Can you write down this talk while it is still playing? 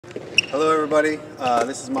Hello everybody,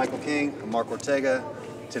 this is Michael King. I'm Mark Ortega.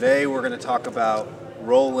 Today we're going to talk about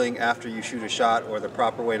rolling after you shoot a shot, or the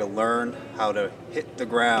proper way to learn how to hit the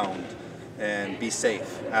ground and be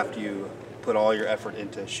safe after you put all your effort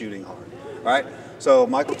into shooting hard. Alright, so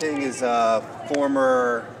Michael King is a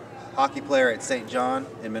former hockey player at St. John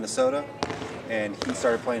in Minnesota, and he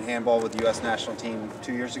started playing handball with the US national team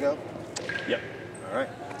 2 years ago. Yep. Alright,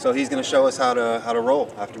 so he's going to show us how to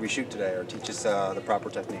roll after we shoot today, or teach us the proper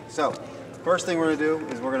technique. So, first thing we're going to do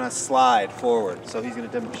is we're going to slide forward. So he's going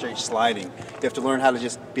to demonstrate sliding. You have to learn how to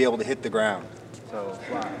just be able to hit the ground. So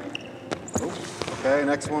slide. Oops. Okay,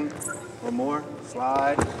 next one. One more.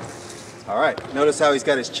 Slide. All right, notice how he's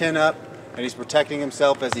got his chin up and he's protecting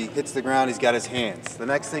himself as he hits the ground. He's got his hands. The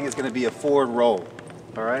next thing is going to be a forward roll.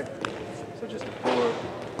 All right, so just a forward.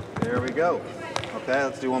 There we go. Okay,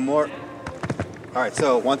 let's do one more. All right,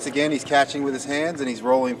 so once again, he's catching with his hands and he's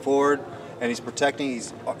rolling forward and he's protecting,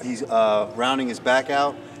 he's rounding his back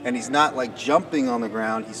out, and he's not like jumping on the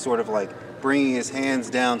ground, he's sort of like bringing his hands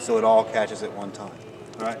down so it all catches at one time.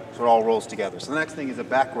 All right, so it all rolls together. So the next thing is a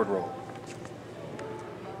backward roll.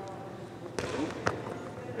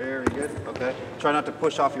 Very good, okay. Try not to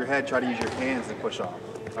push off your head, try to use your hands to push off.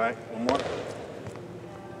 All right, one more.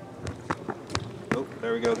 Oh,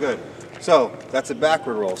 there we go, good. So that's a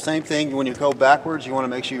backward roll. Same thing, when you go backwards, you want to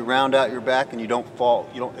make sure you round out your back and you don't fall,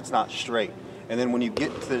 it's not straight. And then when you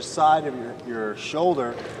get to the side of your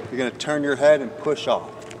shoulder, you're going to turn your head and push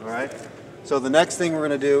off. All right. So the next thing we're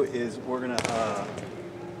going to do is he's going to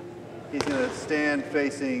stand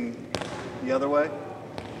facing the other way,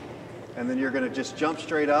 and then you're going to just jump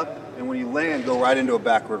straight up, and when you land, go right into a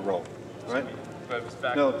backward roll. All right.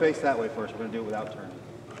 No, face that way first. We're going to do it without turning.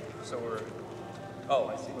 So we're. Oh,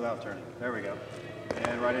 I see. Without turning. There we go.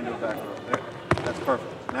 And right into a back roll. There. That's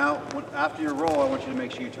perfect. Now, after your roll, I want you to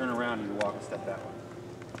make sure you turn around and you walk a step that way.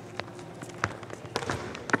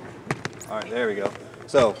 All right, there we go.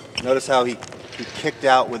 So, notice how he kicked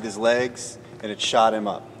out with his legs and it shot him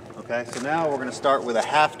up. Okay, so now we're going to start with a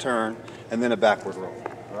half turn and then a backward roll.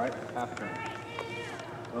 All right, half turn.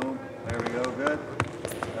 Boom. There we go. Good.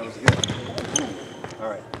 That was good. Boom. All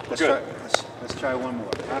right. Let's try one more.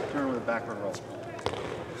 Half turn with a backward roll.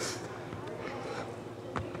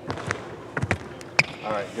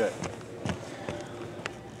 All right, good.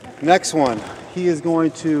 Next one, he is going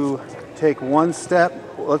to take one step.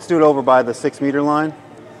 Let's do it over by the 6 meter line.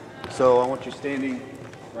 So I want you standing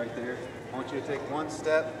right there. I want you to take one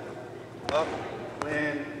step, up,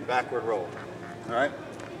 land, backward roll. All right,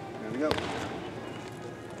 there we go.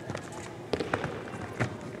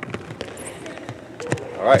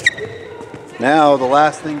 All right, now the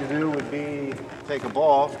last thing to do would be take a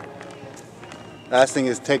ball. Last thing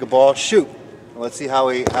is take a ball, shoot. Let's see how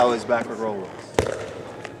his backward roll looks.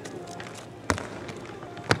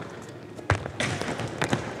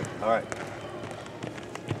 All right.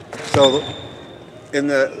 So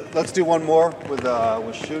let's do one more with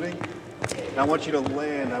shooting. And I want you to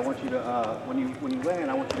land. I want you to when you land,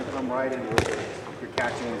 I want you to come right in with your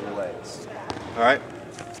catching with your legs. All right.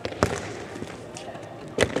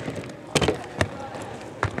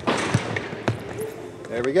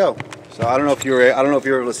 There we go. So I don't know if you were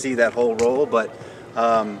able to see that whole roll, but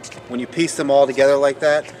when you piece them all together like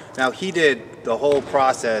that, now he did the whole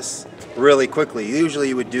process really quickly. Usually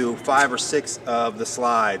you would do 5 or 6 of the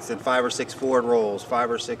slides, then 5 or 6 forward rolls,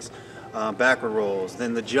 5 or 6 backward rolls,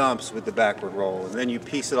 then the jumps with the backward roll, and then you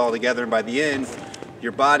piece it all together, and by the end,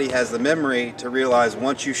 your body has the memory to realize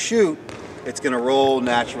once you shoot, it's going to roll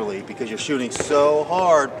naturally because you're shooting so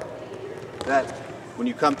hard that when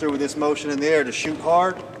you come through with this motion in the air to shoot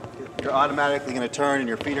hard, you're automatically going to turn and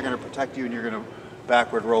your feet are going to protect you and you're going to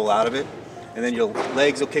backward roll out of it. And then your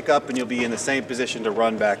legs will kick up and you'll be in the same position to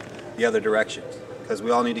run back the other direction. Because we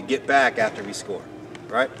all need to get back after we score.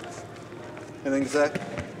 Right? Anything to say?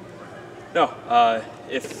 No.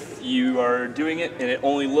 If you are doing it and it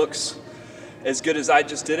only looks as good as I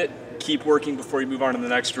just did it, keep working before you move on to the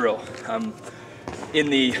next drill. In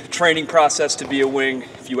the training process to be a wing,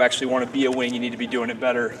 if you actually want to be a wing, you need to be doing it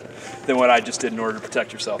better than what I just did in order to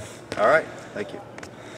protect yourself. All right. Thank you.